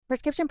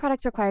Prescription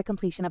products require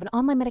completion of an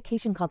online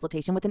medication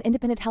consultation with an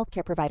independent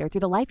healthcare provider through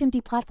the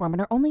LifeMD platform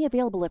and are only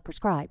available if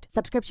prescribed.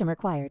 Subscription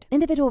required.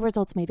 Individual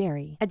results may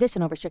vary.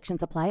 Additional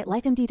restrictions apply at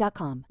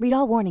lifemd.com. Read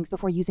all warnings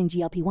before using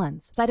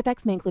GLP-1s. Side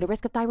effects may include a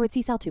risk of thyroid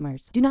C-cell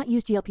tumors. Do not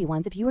use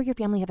GLP-1s if you or your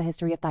family have a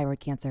history of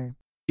thyroid cancer.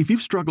 If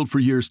you've struggled for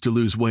years to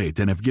lose weight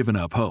and have given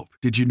up hope,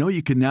 did you know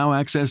you can now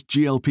access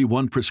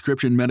GLP-1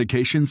 prescription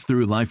medications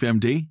through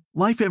LifeMD?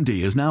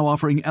 LifeMD is now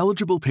offering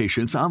eligible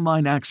patients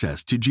online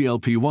access to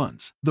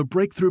GLP-1s, the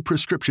breakthrough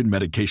prescription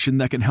medication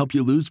that can help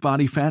you lose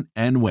body fat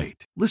and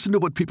weight. Listen to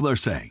what people are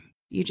saying.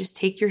 You just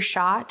take your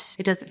shot.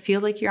 It doesn't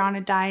feel like you're on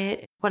a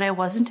diet. What I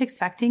wasn't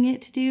expecting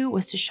it to do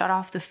was to shut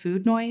off the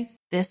food noise.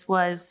 This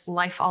was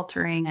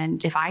life-altering,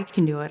 and if I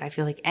can do it, I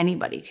feel like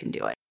anybody can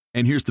do it.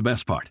 And here's the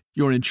best part.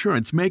 Your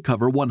insurance may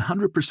cover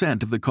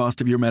 100% of the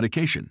cost of your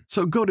medication.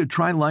 So go to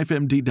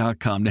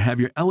trylifemd.com to have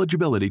your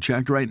eligibility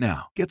checked right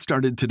now. Get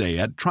started today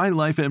at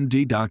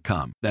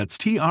trylifemd.com. That's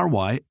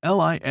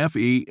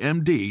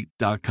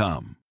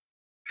TRYLIFEMD.com.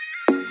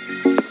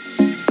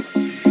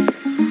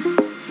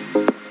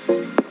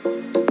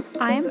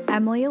 I'm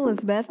Emily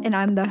Elizabeth, and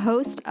I'm the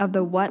host of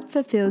the What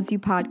Fulfills You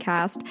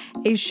podcast,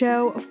 a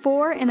show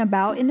for and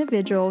about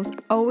individuals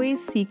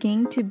always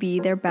seeking to be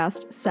their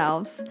best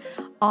selves.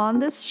 On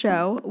this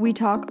show, we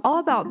talk all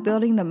about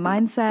building the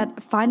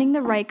mindset, finding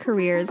the right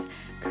careers,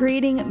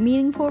 creating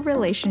meaningful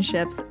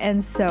relationships,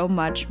 and so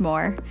much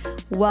more.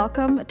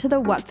 Welcome to the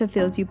What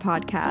Fulfills You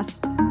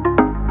podcast.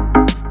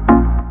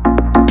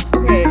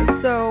 Okay,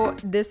 so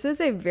this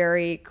is a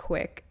very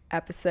quick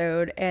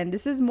episode, and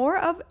this is more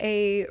of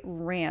a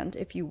rant,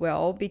 if you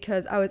will,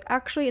 because I was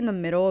actually in the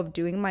middle of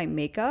doing my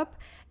makeup,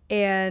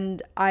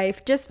 and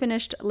I've just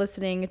finished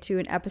listening to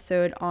an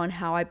episode on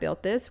how I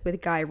built this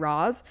with Guy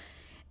Raz,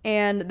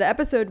 and the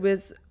episode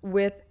was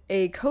with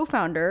a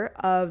co-founder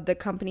of the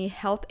company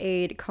Health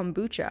Aid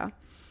Kombucha,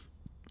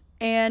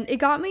 and it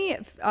got me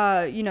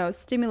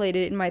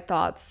stimulated in my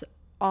thoughts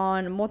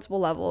on multiple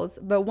levels,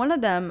 but one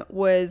of them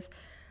was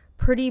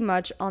pretty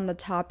much on the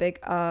topic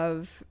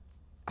of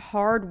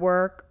hard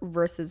work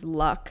versus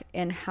luck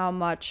and how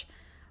much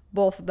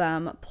both of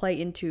them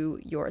play into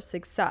your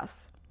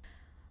success.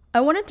 I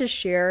wanted to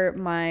share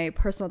my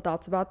personal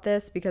thoughts about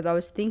this because I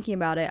was thinking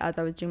about it as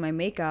I was doing my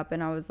makeup,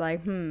 and I was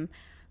like,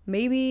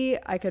 maybe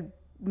I could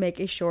make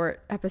a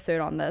short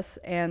episode on this.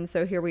 And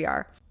so here we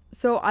are.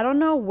 So I don't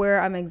know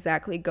where I'm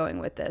exactly going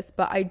with this,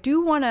 but I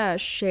do want to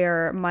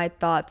share my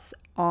thoughts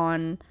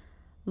on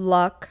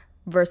luck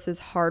versus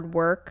hard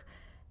work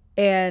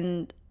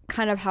and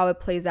kind of how it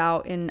plays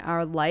out in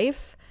our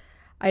life.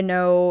 I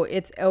know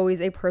it's always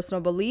a personal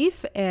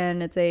belief,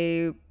 and it's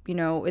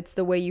it's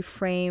the way you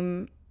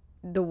frame,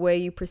 the way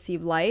you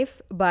perceive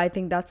life, but I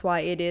think that's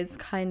why it is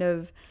kind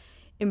of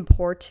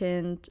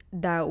important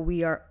that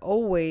we are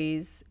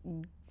always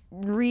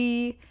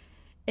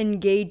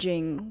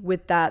re-engaging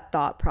with that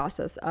thought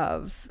process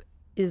of,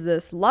 is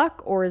this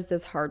luck or is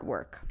this hard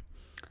work?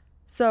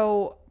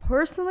 So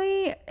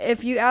personally,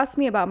 if you ask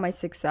me about my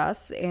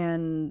success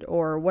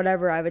or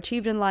whatever I've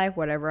achieved in life,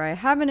 whatever I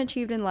haven't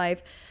achieved in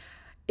life,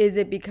 is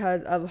it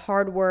because of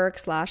hard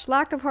work /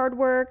 lack of hard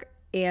work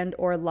and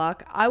or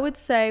luck? I would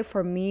say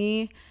for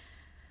me,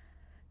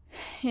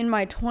 in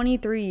my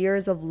 23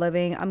 years of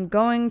living, I'm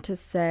going to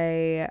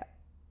say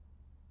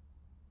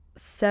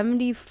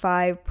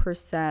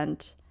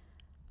 75%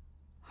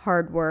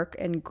 hard work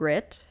and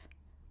grit.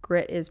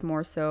 Grit is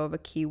more so of a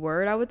key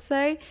word, I would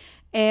say.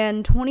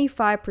 And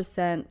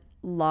 25%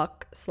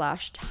 luck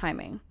 /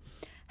 timing.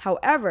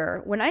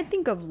 However, when I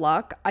think of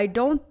luck, I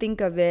don't think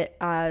of it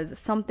as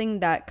something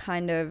that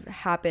kind of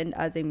happened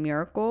as a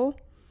miracle.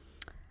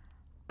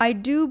 I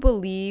do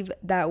believe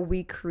that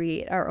we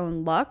create our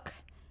own luck,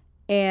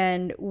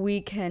 and we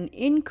can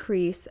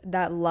increase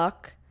that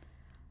luck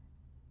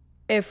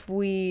if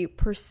we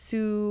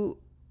pursue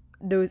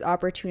those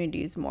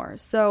opportunities more.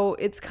 So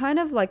it's kind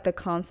of like the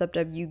concept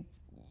of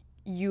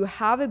you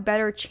have a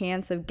better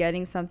chance of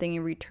getting something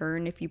in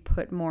return if you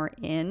put more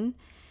in.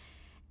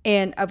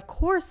 And of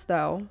course,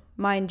 though,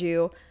 mind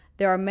you,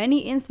 there are many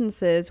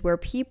instances where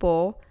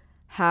people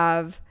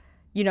have,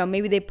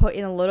 maybe they put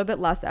in a little bit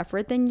less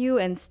effort than you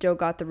and still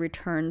got the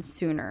return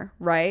sooner,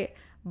 right?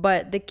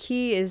 But the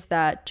key is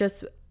that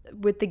just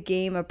with the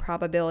game of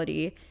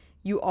probability,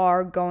 you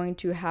are going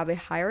to have a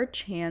higher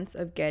chance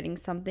of getting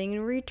something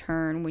in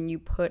return when you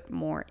put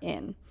more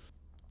in.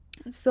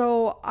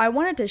 So I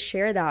wanted to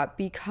share that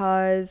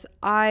because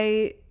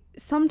I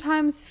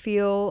sometimes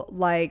feel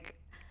like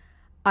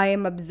I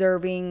am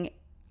observing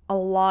a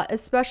lot,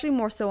 especially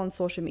more so on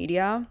social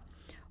media,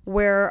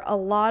 where a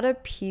lot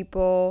of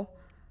people,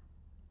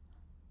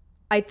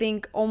 I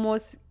think,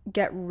 almost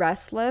get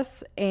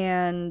restless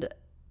and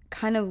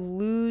kind of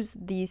lose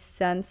the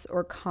sense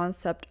or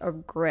concept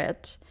of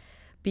grit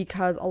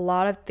because a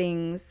lot of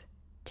things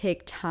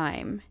take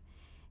time,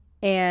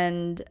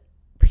 and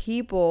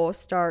people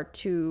start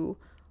to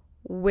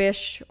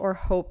wish or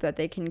hope that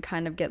they can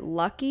kind of get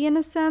lucky in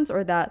a sense,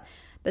 or that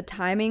the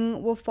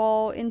timing will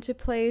fall into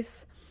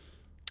place.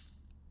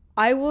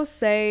 I will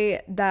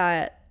say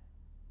that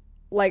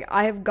like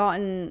I have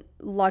gotten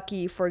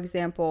lucky, for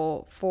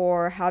example,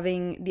 for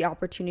having the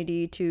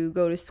opportunity to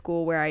go to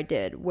school where I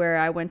did, where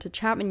I went to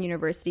Chapman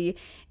University,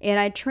 and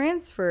I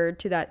transferred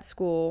to that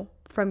school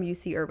from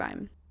UC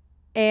Irvine.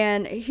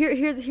 And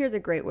here's a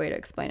great way to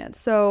explain it.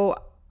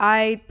 So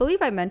I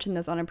believe I mentioned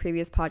this on a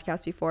previous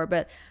podcast before,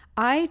 but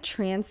I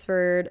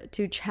transferred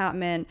to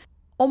Chapman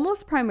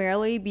almost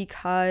primarily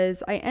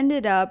because I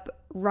ended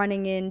up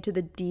running into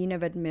the dean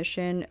of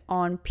admission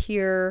on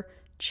pure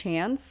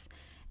chance.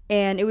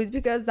 And it was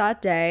because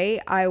that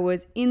day I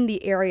was in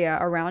the area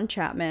around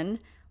Chapman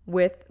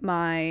with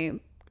my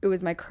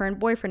current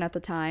boyfriend at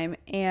the time,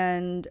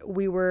 and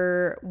we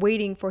were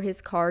waiting for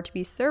his car to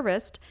be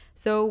serviced.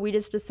 So we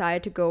just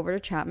decided to go over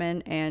to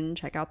Chapman and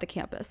check out the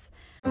campus.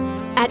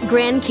 At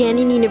Grand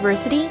Canyon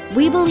University,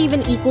 we believe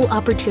in equal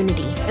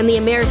opportunity, and the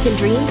American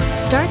dream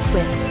starts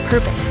with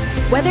purpose.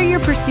 Whether your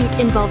pursuit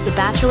involves a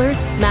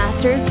bachelor's,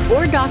 master's,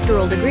 or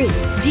doctoral degree,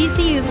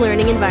 GCU's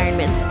learning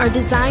environments are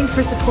designed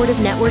for supportive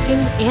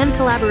networking and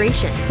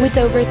collaboration. With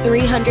over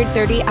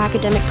 330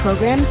 academic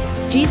programs,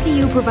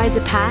 GCU provides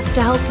a path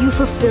to help you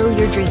fulfill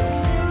your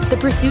dreams. The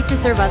pursuit to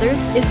serve others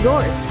is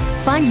yours.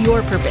 Find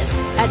your purpose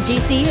at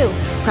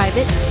GCU.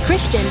 Private,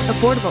 Christian,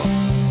 affordable.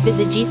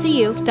 Visit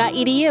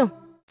gcu.edu.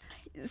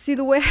 See,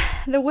 the way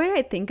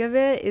I think of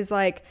it is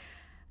like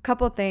a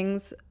couple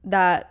things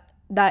that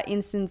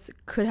instance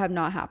could have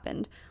not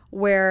happened,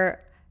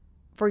 where,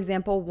 for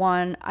example,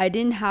 one, I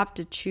didn't have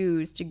to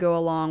choose to go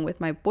along with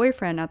my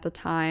boyfriend at the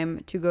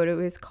time to go to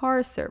his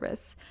car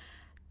service.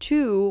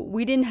 Two,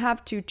 we didn't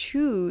have to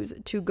choose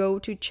to go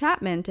to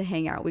Chapman to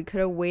hang out. We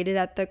could have waited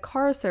at the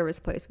car service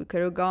place. We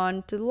could have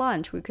gone to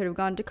lunch. We could have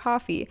gone to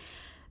coffee.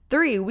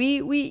 Three, we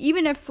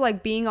even if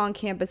like being on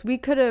campus, we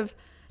could have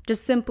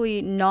just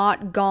simply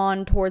not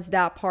gone towards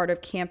that part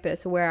of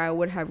campus where I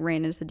would have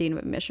ran into the dean of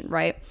admission,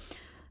 right?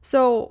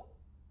 So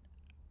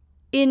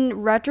in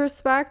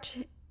retrospect,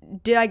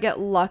 did I get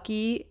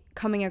lucky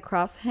coming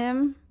across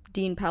him,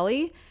 Dean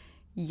Pelly?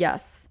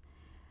 Yes.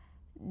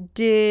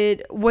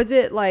 Was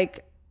it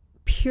like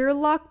pure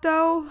luck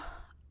though?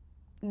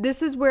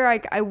 This is where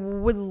I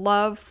would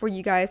love for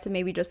you guys to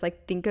maybe just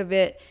like think of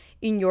it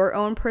in your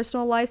own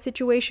personal life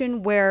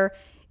situation, where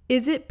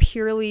is it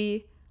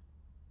purely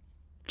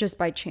just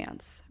by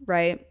chance,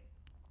 right?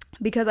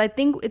 Because I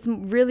think it's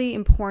really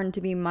important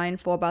to be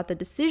mindful about the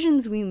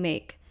decisions we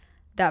make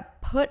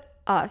that put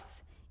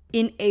us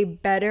in a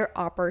better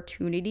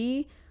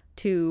opportunity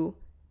to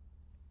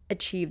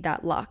achieve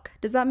that luck.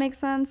 Does that make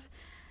sense?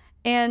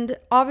 And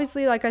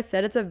obviously, like I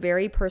said, it's a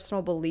very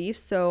personal belief,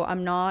 so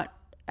I'm not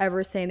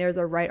ever saying there's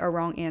a right or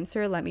wrong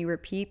answer. Let me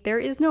repeat, there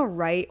is no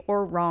right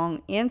or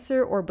wrong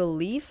answer or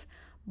belief,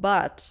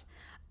 but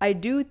I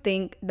do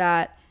think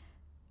that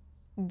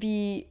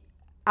the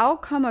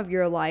outcome of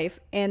your life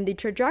and the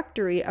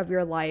trajectory of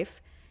your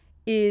life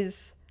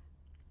is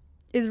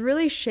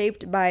really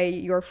shaped by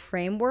your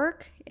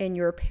framework and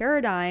your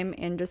paradigm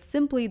and just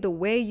simply the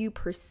way you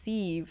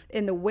perceive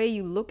and the way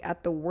you look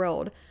at the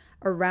world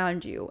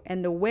around you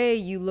and the way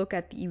you look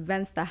at the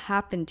events that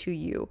happen to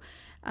you,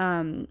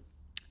 and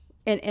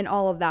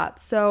all of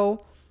that.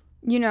 So,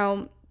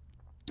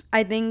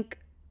 I think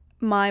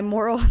the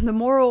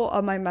moral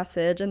of my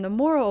message and the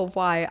moral of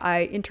why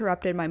I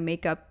interrupted my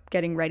makeup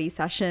getting ready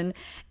session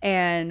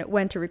and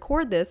went to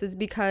record this is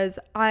because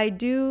I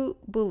do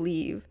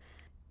believe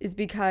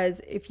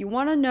if you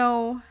want to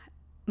know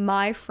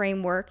my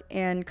framework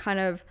and kind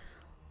of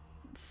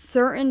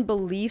certain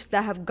beliefs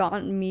that have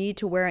gotten me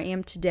to where I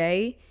am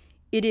today,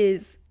 it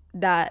is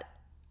that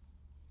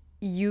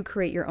you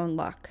create your own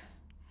luck.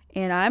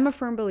 And I'm a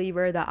firm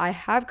believer that I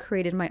have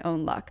created my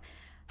own luck.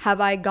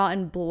 Have I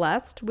gotten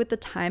blessed with the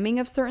timing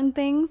of certain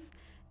things?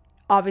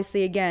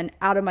 Obviously, again,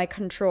 out of my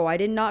control. I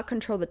did not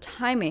control the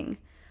timing,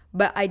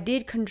 but I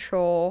did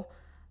control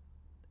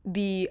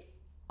the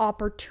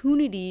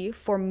opportunity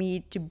for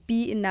me to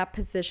be in that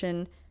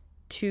position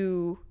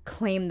to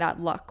claim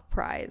that luck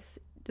prize.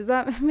 Does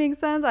that make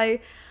sense? I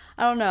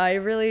don't know. I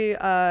really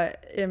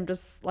am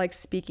just like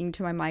speaking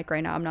to my mic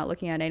right now. I'm not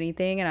looking at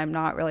anything and I'm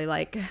not really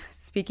like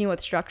speaking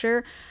with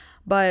structure,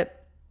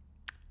 but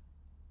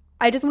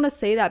I just want to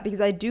say that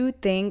because I do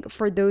think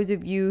for those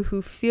of you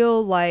who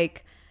feel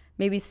like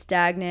maybe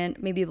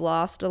stagnant, maybe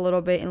lost a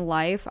little bit in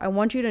life, I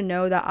want you to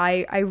know that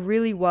I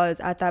really was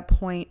at that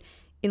point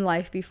in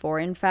life before.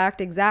 In fact,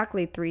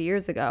 exactly 3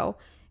 years ago,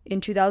 in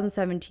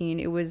 2017,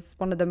 it was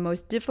one of the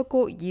most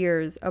difficult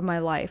years of my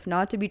life.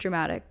 Not to be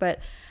dramatic, but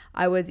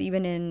I was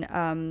even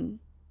in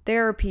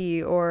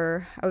therapy,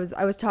 or I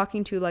was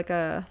talking to like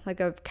a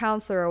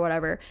counselor or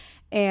whatever,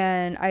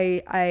 and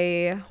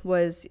I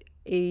was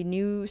a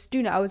new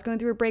student. I was going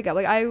through a breakup.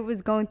 Like, I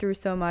was going through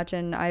so much,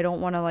 and I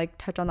don't want to like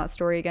touch on that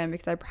story again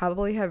because I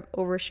probably have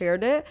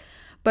overshared it,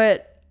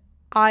 but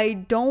I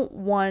don't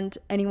want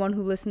anyone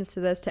who listens to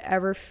this to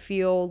ever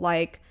feel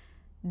like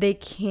they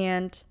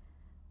can't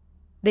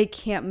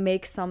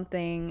make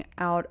something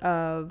out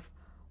of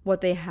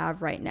what they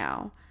have right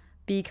now,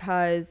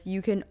 because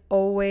you can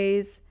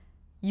always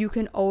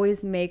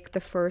make the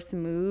first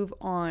move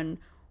on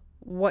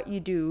what you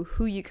do,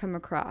 who you come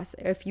across.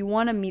 If you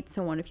want to meet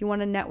someone, if you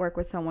want to network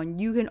with someone,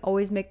 you can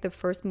always make the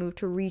first move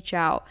to reach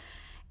out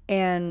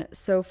and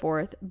so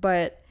forth.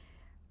 But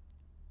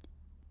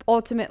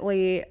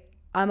ultimately,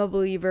 I'm a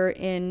believer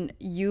in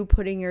you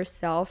putting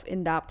yourself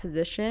in that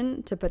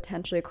position to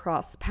potentially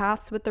cross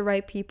paths with the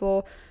right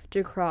people,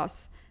 to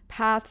cross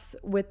paths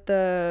with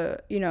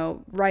the,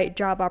 right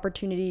job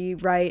opportunity,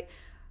 right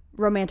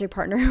romantic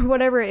partner,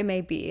 whatever it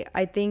may be.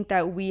 I think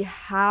that we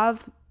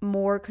have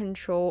more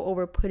control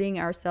over putting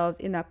ourselves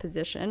in that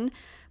position.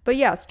 But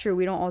yes, true,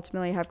 we don't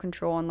ultimately have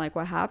control on like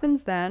what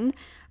happens then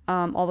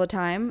all the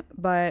time,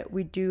 but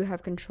we do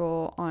have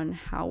control on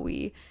how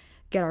we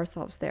get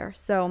ourselves there.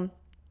 So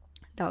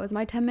that was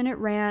my 10-minute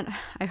rant.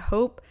 I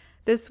hope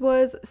this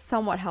was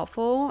somewhat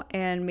helpful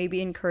and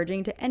maybe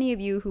encouraging to any of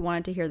you who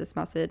wanted to hear this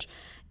message.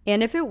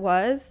 And if it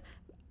was,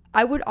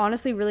 I would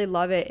honestly really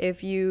love it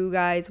if you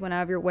guys went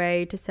out of your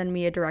way to send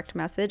me a direct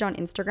message on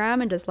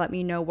Instagram and just let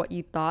me know what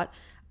you thought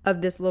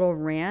of this little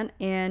rant.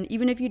 And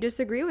even if you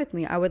disagree with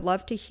me, I would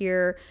love to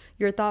hear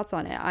your thoughts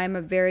on it. I'm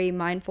a very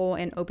mindful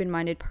and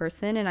open-minded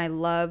person, and I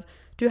love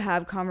to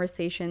have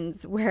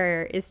conversations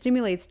where it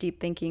stimulates deep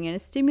thinking and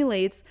it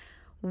stimulates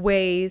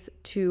ways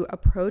to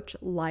approach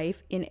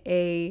life in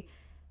a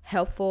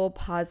helpful,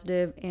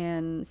 positive,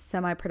 and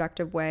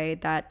semi-productive way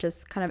that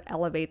just kind of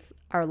elevates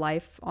our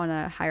life on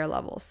a higher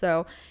level.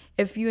 So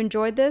if you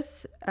enjoyed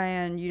this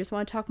and you just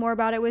want to talk more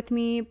about it with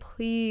me,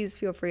 please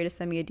feel free to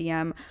send me a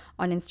DM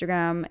on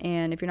Instagram.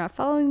 And if you're not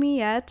following me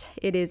yet,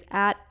 it is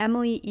at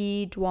Emily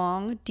E.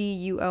 Duong,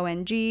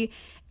 Duong,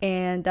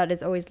 and that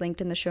is always linked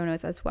in the show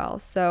notes as well.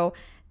 So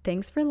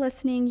thanks for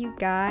listening, you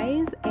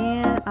guys,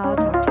 and I'll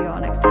talk to you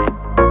all next time.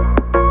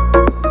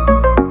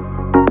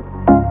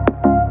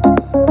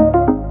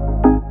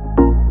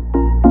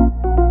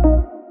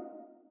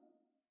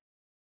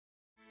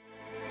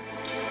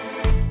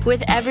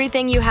 With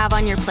everything you have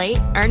on your plate,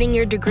 earning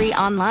your degree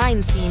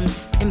online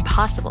seems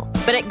impossible.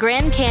 But at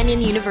Grand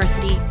Canyon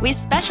University, we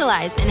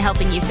specialize in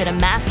helping you fit a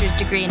master's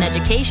degree in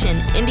education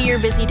into your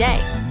busy day.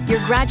 Your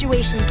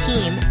graduation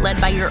team, led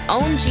by your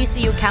own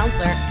GCU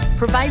counselor,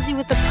 provides you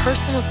with the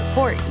personal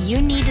support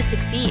you need to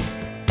succeed.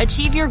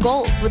 Achieve your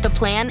goals with a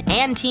plan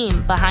and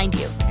team behind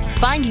you.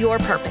 Find your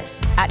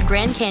purpose at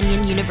Grand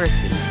Canyon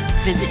University.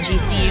 Visit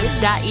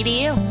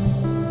gcu.edu.